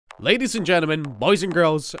Ladies and gentlemen, boys and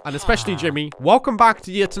girls, and especially Jimmy, welcome back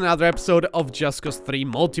to yet another episode of Just Cause 3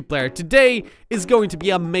 Multiplayer. Today is going to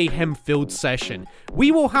be a mayhem-filled session.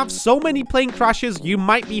 We will have so many plane crashes, you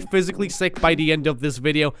might be physically sick by the end of this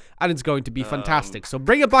video, and it's going to be fantastic. So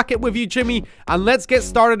bring a bucket with you, Jimmy, and let's get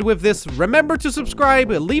started with this. Remember to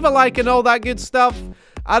subscribe, leave a like, and all that good stuff,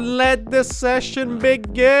 and let the session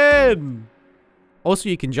begin. Also,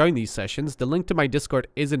 you can join these sessions. The link to my Discord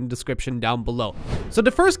is in the description down below. So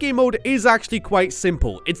the first game mode is actually quite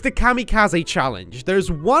simple. It's the Kamikaze Challenge.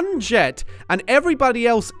 There's one jet, and everybody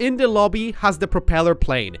else in the lobby has the propeller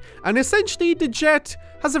plane. And essentially, the jet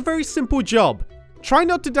has a very simple job. Try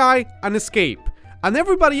not to die and escape. And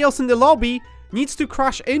everybody else in the lobby needs to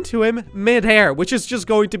crash into him mid-air, which is just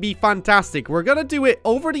going to be fantastic. We're gonna do it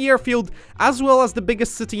over the airfield, as well as the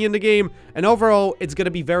biggest city in the game. And overall, it's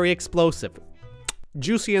gonna be very explosive.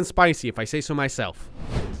 Juicy and spicy, if I say so myself.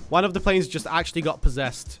 One of the planes just actually got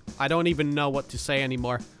possessed. I don't even know what to say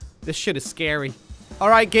anymore. This shit is scary.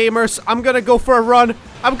 Alright, gamers, I'm gonna go for a run.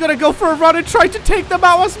 I'm gonna go for a run and try to take them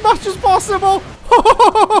out as much as possible.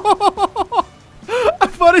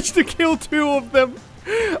 I've managed to kill 2 of them.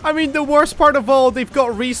 I mean, the worst part of all, they've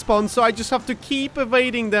got respawn, so I just have to keep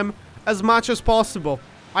evading them as much as possible.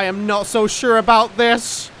 I am not so sure about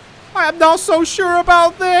this. I am not so sure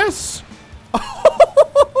about this.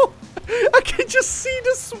 I can just see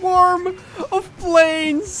the swarm of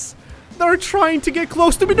planes that are trying to get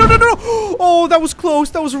close to me. No, no, no. Oh, that was close.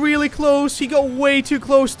 That was really close. He got way too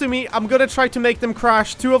close to me. I'm gonna try to make them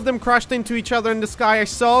crash. 2 of them crashed into each other in the sky. I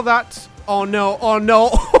saw that. Oh, no. Oh, no.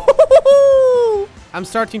 I'm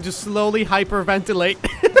starting to slowly hyperventilate.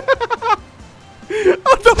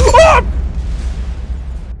 Oh, no. Oh!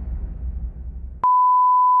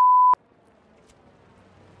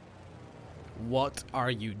 What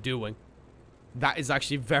are you doing? That is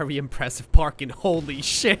actually very impressive parking. Holy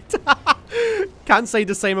shit. Can't say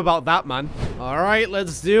the same about that, man. Alright,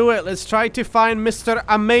 let's do it. Let's try to find Mr.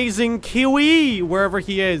 Amazing Kiwi, wherever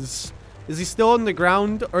he is. Is he still on the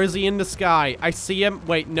ground, or is he in the sky? I see him.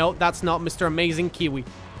 Wait, no, that's not Mr. Amazing Kiwi.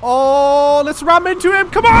 Oh, let's ram into him.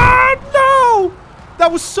 Come on! No! That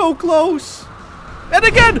was so close. And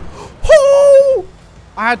again! Oh!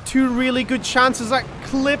 I had 2 really good chances at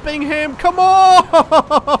clipping him. Come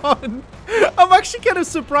on! I'm actually kind of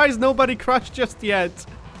surprised nobody crashed just yet.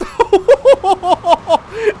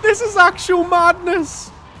 This is actual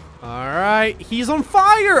madness. Alright, he's on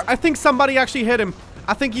fire. I think somebody actually hit him.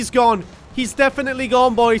 I think he's gone. He's definitely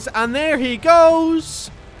gone, boys. And there he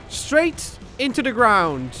goes. Straight into the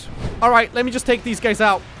ground. Alright, let me just take these guys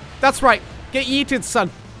out. That's right. Get yeeted,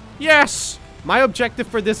 son. Yes! My objective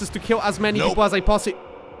for this is to kill as many people as I possibly...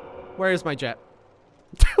 Where is my jet?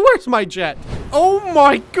 Where's my jet? Oh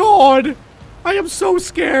my god! I am so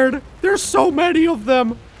scared. There's so many of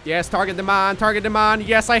them. Yes, target the man. Target the man.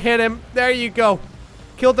 Yes, I hit him. There you go.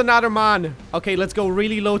 Killed another man. Okay, let's go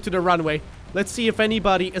really low to the runway. Let's see if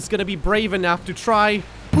anybody is gonna be brave enough to try.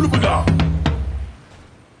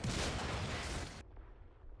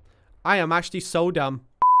 I am actually so dumb.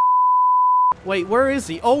 Wait, where is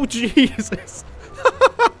he? Oh, Jesus.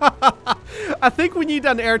 I think we need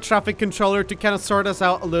an air traffic controller to kind of sort us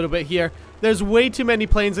out a little bit here. There's way too many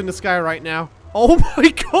planes in the sky right now. Oh my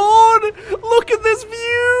god! Look at this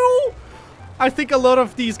view! I think a lot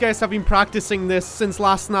of these guys have been practicing this since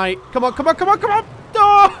last night. Come on, come on, come on, come on!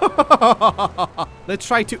 Oh! Let's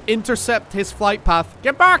try to intercept his flight path.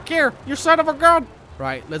 Get back here, you son of a gun!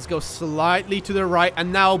 Right, let's go slightly to the right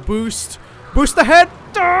and now boost. Boost ahead!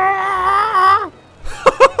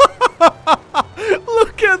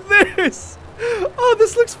 Look at this! Oh,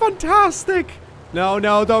 this looks fantastic! No,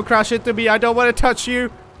 no, don't crash into me. I don't want to touch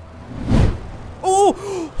you.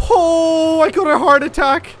 Oh! Oh, I got a heart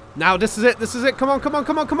attack. Now, this is it. This is it. Come on, come on,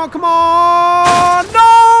 come on, come on, come on!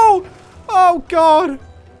 No! Oh, God.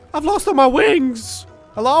 I've lost all my wings.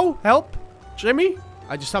 Hello? Help? Jimmy?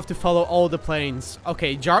 I just have to follow all the planes.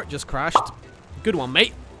 Okay, Jart just crashed. Good one,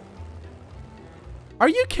 mate. Are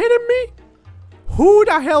you kidding me? Who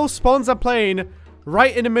the hell spawns a plane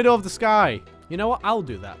right in the middle of the sky? You know what? I'll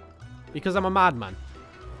do that. Because I'm a madman.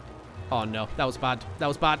 Oh, no. That was bad. That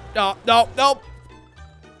was bad. No, no, no.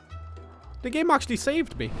 The game actually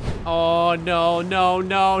saved me. Oh, no, no,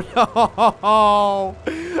 no, no.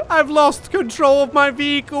 I've lost control of my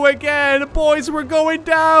vehicle again. Boys, we're going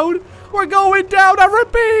down. We're going down. I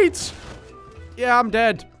repeat. Yeah, I'm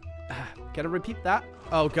dead. Can I repeat that?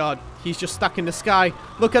 Oh, God. He's just stuck in the sky.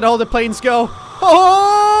 Look at all the planes go.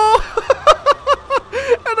 Oh!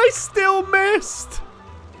 And I still missed.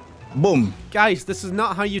 Boom. Guys, this is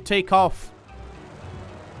not how you take off.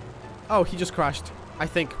 Oh, he just crashed. I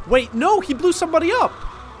think. Wait, no, he blew somebody up.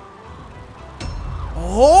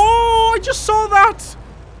 Oh, I just saw that.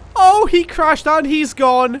 Oh, he crashed and he's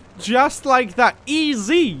gone. Just like that.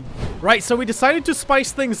 Easy. Right, so we decided to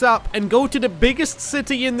spice things up and go to the biggest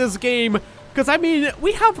city in this game. Because, I mean,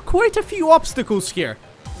 we have quite a few obstacles here.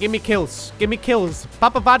 Give me kills. Give me kills.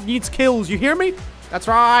 Papa Vad needs kills. You hear me? That's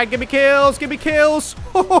right. Give me kills. Give me kills.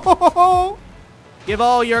 Ho, ho, ho, ho, ho. Give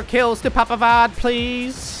all your kills to Papa Vad,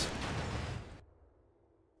 please.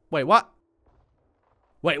 Wait, what?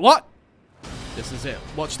 Wait, what? This is it.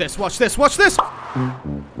 Watch this. Watch this. Watch this.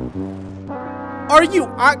 Are you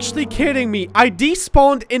actually kidding me? I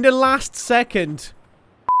despawned in the last second.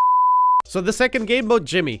 So the second game mode,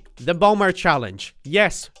 Jimmy, the bomber challenge.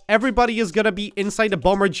 Yes, everybody is gonna be inside a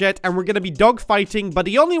bomber jet and we're gonna be dogfighting, but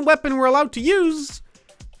the only weapon we're allowed to use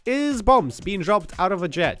is bombs being dropped out of a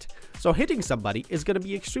jet. So hitting somebody is gonna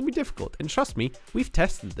be extremely difficult. And trust me, we've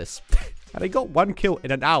tested this. And I got 1 kill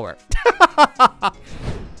in an hour.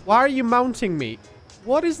 Why are you mounting me?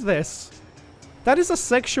 What is this? That is a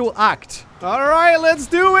sexual act. Alright, let's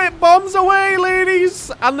do it. Bombs away, ladies.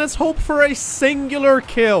 And let's hope for a singular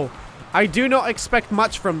kill. I do not expect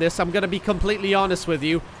much from this. I'm gonna be completely honest with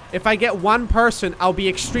you. If I get 1 person, I'll be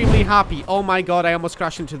extremely happy. Oh my god, I almost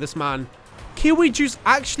crashed into this man. Kiwi Juice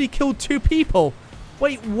actually killed 2 people.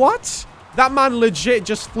 Wait, what? That man legit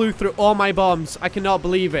just flew through all my bombs. I cannot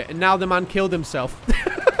believe it. And now the man killed himself.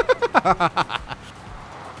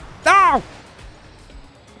 Ow!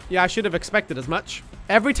 Yeah, I should have expected as much.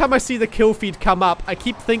 Every time I see the kill feed come up, I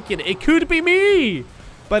keep thinking it could be me.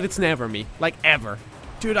 But it's never me. Like, ever.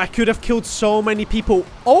 Dude, I could have killed so many people.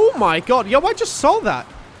 Oh my god. Yo, I just saw that.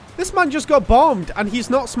 This man just got bombed and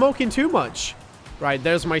he's not smoking too much. Right,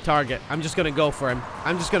 there's my target. I'm just gonna go for him.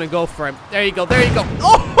 I'm just gonna go for him. There you go. There you go.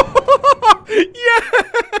 Oh!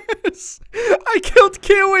 Yes! I killed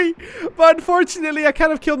Kiwi. But unfortunately, I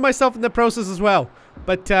kind of killed myself in the process as well.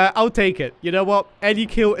 But I'll take it. You know what? Any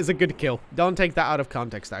kill is a good kill. Don't take that out of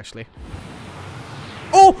context, actually.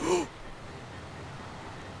 Oh!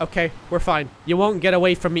 Okay, we're fine. You won't get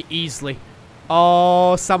away from me easily.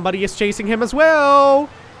 Oh, somebody is chasing him as well.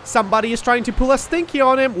 Somebody is trying to pull a stinky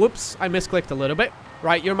on him. Whoops, I misclicked a little bit.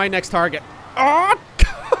 Right, you're my next target. Oh!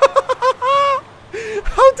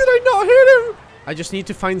 How did I not hit him? I just need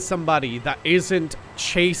to find somebody that isn't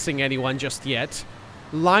chasing anyone just yet.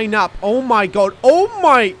 Line up. Oh my god. Oh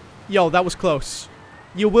my. Yo, that was close.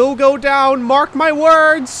 You will go down. Mark my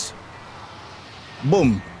words.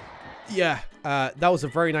 Boom. Yeah. That was a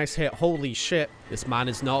very nice hit. Holy shit. This man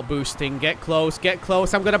is not boosting. Get close. Get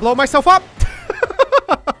close. I'm gonna blow myself up.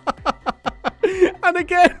 And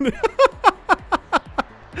again.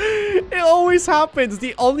 It always happens.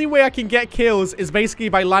 The only way I can get kills is basically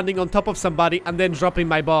by landing on top of somebody and then dropping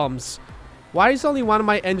my bombs. Why is only one of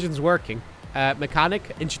my engines working?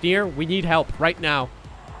 Mechanic, engineer, we need help right now.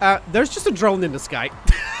 There's just a drone in the sky.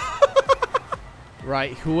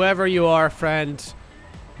 Right, whoever you are, friend.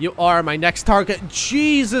 You are my next target.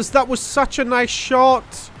 Jesus, that was such a nice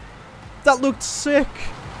shot. That looked sick.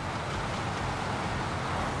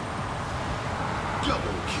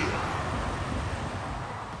 Double kill.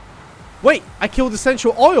 Wait, I killed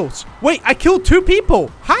essential oils. Wait, I killed 2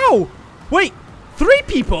 people. How? Wait, 3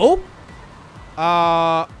 people?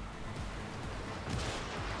 Are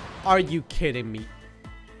you kidding me?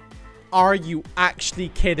 Are you actually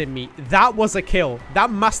kidding me? That was a kill.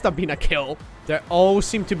 That must have been a kill. They all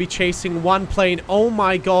seem to be chasing one plane. Oh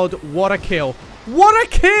my god, what a kill. What a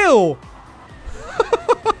kill!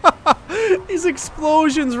 These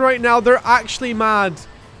explosions right now, they're actually mad.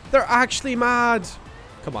 They're actually mad.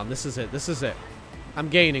 Come on, this is it. This is it. I'm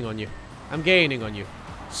gaining on you. I'm gaining on you.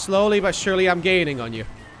 Slowly but surely, I'm gaining on you.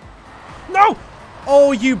 No!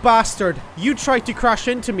 Oh, you bastard. You tried to crash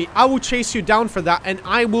into me. I will chase you down for that, and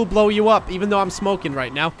I will blow you up, even though I'm smoking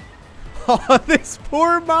right now. Oh, this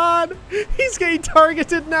poor man. He's getting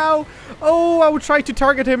targeted now. Oh, I will try to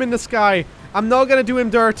target him in the sky. I'm not going to do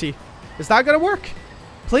him dirty. Is that going to work?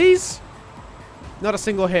 Please? Not a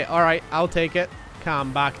single hit. All right, I'll take it.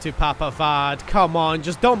 Come back to Papa Vad. Come on,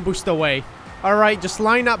 just don't boost away. All right, just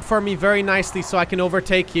line up for me very nicely so I can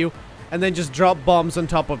overtake you, and then just drop bombs on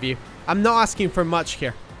top of you. I'm not asking for much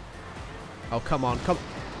here. Oh, come on. Come.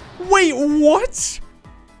 Wait, what?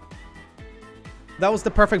 That was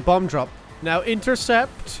the perfect bomb drop. Now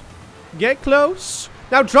intercept. Get close.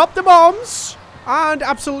 Now drop the bombs. And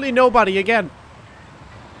absolutely nobody again.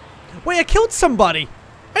 Wait, I killed somebody.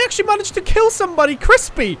 I actually managed to kill somebody.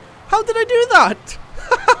 Crispy. How did I do that?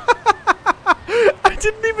 I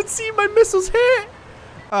didn't even see my missiles hit.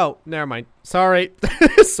 Oh, never mind. Sorry.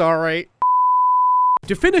 Sorry.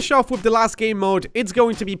 To finish off with the last game mode, it's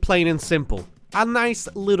going to be plain and simple. a nice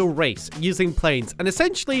little race using planes. And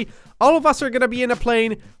essentially, all of us are going to be in a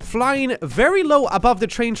plane flying very low above the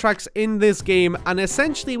train tracks in this game. And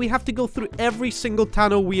essentially, we have to go through every single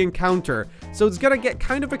tunnel we encounter. So it's going to get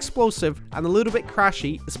kind of explosive and a little bit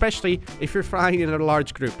crashy, especially if you're flying in a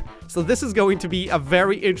large group. So this is going to be a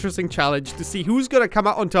very interesting challenge to see who's going to come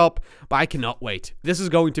out on top. But I cannot wait. This is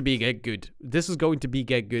going to be get good. This is going to be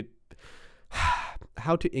get good.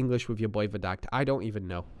 How to English with your boy Vadact? I don't even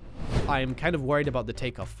know. I am kind of worried about the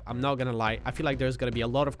takeoff. I'm not gonna lie. I feel like there's gonna be a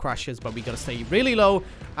lot of crashes, but we gotta stay really low.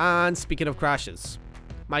 And speaking of crashes,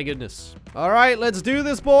 my goodness. All right, let's do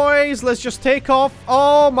this, boys. Let's just take off.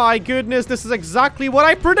 Oh my goodness, this is exactly what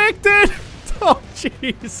I predicted. Oh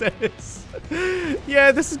Jesus.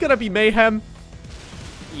 Yeah, this is gonna be mayhem.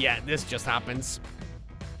 Yeah, this just happens.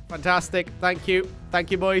 Fantastic. Thank you.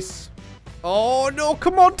 Thank you, boys. Oh no,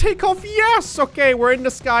 come on, take off. Yes. Okay, we're in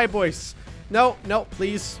the sky, boys. No, no,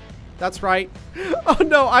 please. That's right. Oh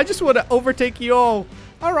no, I just want to overtake you all.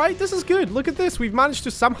 All right, this is good. Look at this. We've managed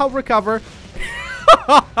to somehow recover.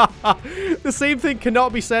 The same thing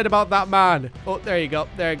cannot be said about that man. Oh, there you go.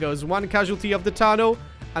 There it goes. One casualty of the tunnel.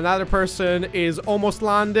 Another person is almost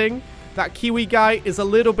landing. That Kiwi guy is a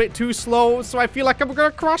little bit too slow, so I feel like I'm going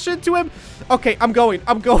to crash into him. Okay, I'm going.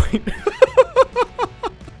 I'm going.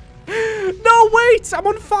 No, wait. I'm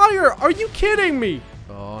on fire. Are you kidding me?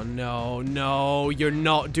 Oh, no, no, you're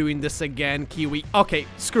not doing this again, Kiwi. Okay,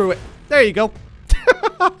 screw it. There you go.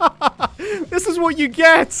 This is what you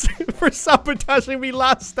get for sabotaging me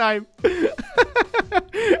last time.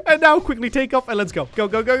 And now quickly take off and let's go. Go,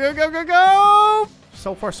 go, go, go, go, go, go.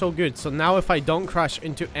 So far, so good. So now if I don't crash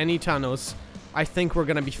into any tunnels, I think we're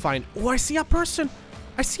going to be fine. Oh, I see a person.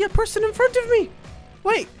 I see a person in front of me.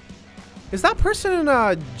 Wait. Is that person in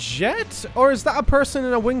a jet or is that a person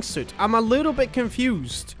in a wingsuit? I'm a little bit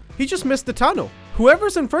confused. He just missed the tunnel.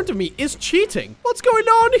 Whoever's in front of me is cheating. What's going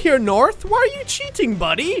on here, North? Why are you cheating,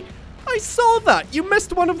 buddy? I saw that. You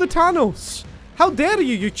missed one of the tunnels. How dare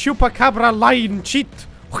you, you chupacabra lion cheat.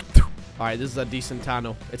 Alright, this is a decent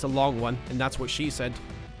tunnel. It's a long one, and that's what she said.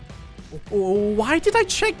 Oh, why did I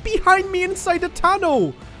check behind me inside the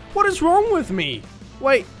tunnel? What is wrong with me?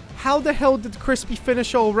 Wait. How the hell did Crispy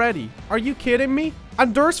finish already? Are you kidding me?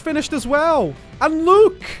 And Durst finished as well. And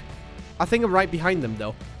look! I think I'm right behind them,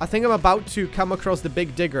 though. I think I'm about to come across the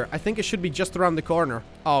big digger. I think it should be just around the corner.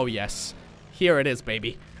 Oh, yes. Here it is,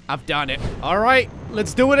 baby. I've done it. All right,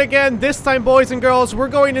 let's do it again. This time, boys and girls, we're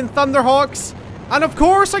going in Thunderhawks. And of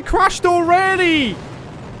course, I crashed already.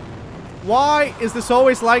 Why is this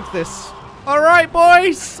always like this? Alright,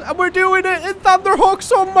 boys, and we're doing it in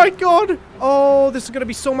Thunderhawks. Oh my god. Oh, this is going to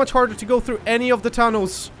be so much harder to go through any of the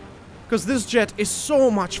tunnels because this jet is so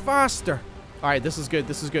much faster. Alright, this is good.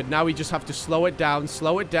 This is good. Now we just have to slow it down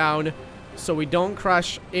so we don't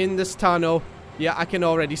crash in this tunnel. Yeah, I can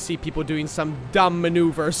already see people doing some dumb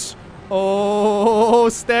maneuvers. Oh,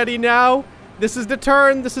 steady now. This is the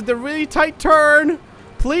turn. This is the really tight turn.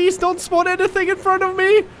 Please don't spawn anything in front of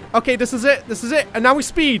me. Okay, this is it. This is it. And now we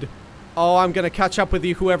speed. Oh, I'm gonna catch up with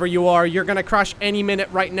you, whoever you are. You're gonna crash any minute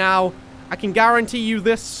right now. I can guarantee you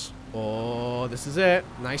this. Oh, this is it.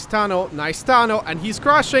 Nice tunnel. Nice tunnel. And he's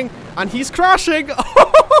crashing. And he's crashing.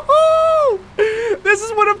 Oh, this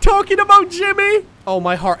is what I'm talking about, Jimmy. Oh,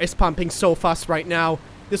 my heart is pumping so fast right now.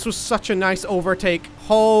 This was such a nice overtake.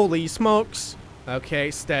 Holy smokes.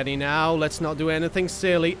 Okay, steady now. Let's not do anything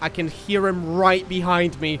silly. I can hear him right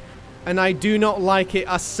behind me. And I do not like it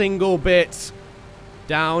a single bit.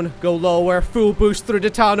 Down, go lower, full boost through the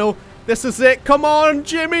tunnel. This is it. Come on,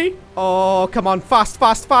 Jimmy. Oh, come on. Fast,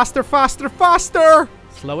 fast, faster, faster, faster.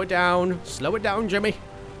 Slow it down, Jimmy.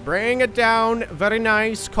 Bring it down. Very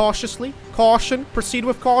nice. Cautiously. Caution. Proceed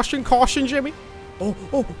with caution. Caution, Jimmy. Oh,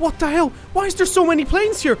 oh, what the hell? Why is there so many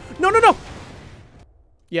planes here? No, no, no.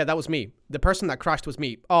 Yeah, that was me. The person that crashed was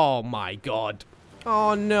me. Oh, my God.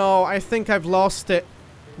 Oh, no. I think I've lost it.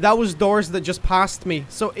 That was Doors that just passed me.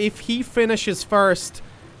 So if he finishes first,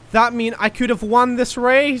 that means I could have won this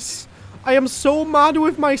race. I am so mad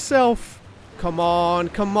with myself. Come on,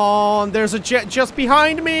 come on. There's a jet just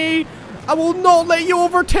behind me. I will not let you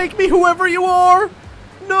overtake me, whoever you are.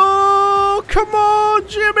 No, come on,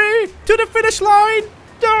 Jimmy. To the finish line.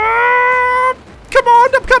 Ah, come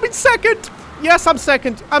on, I'm coming second. Yes, I'm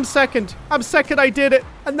second. I'm second. I'm second. I did it.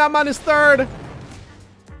 And that man is third.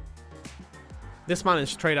 This man is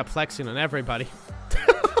straight up flexing on everybody.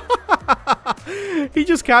 He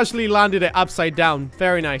just casually landed it upside down.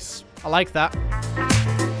 Very nice. I like that.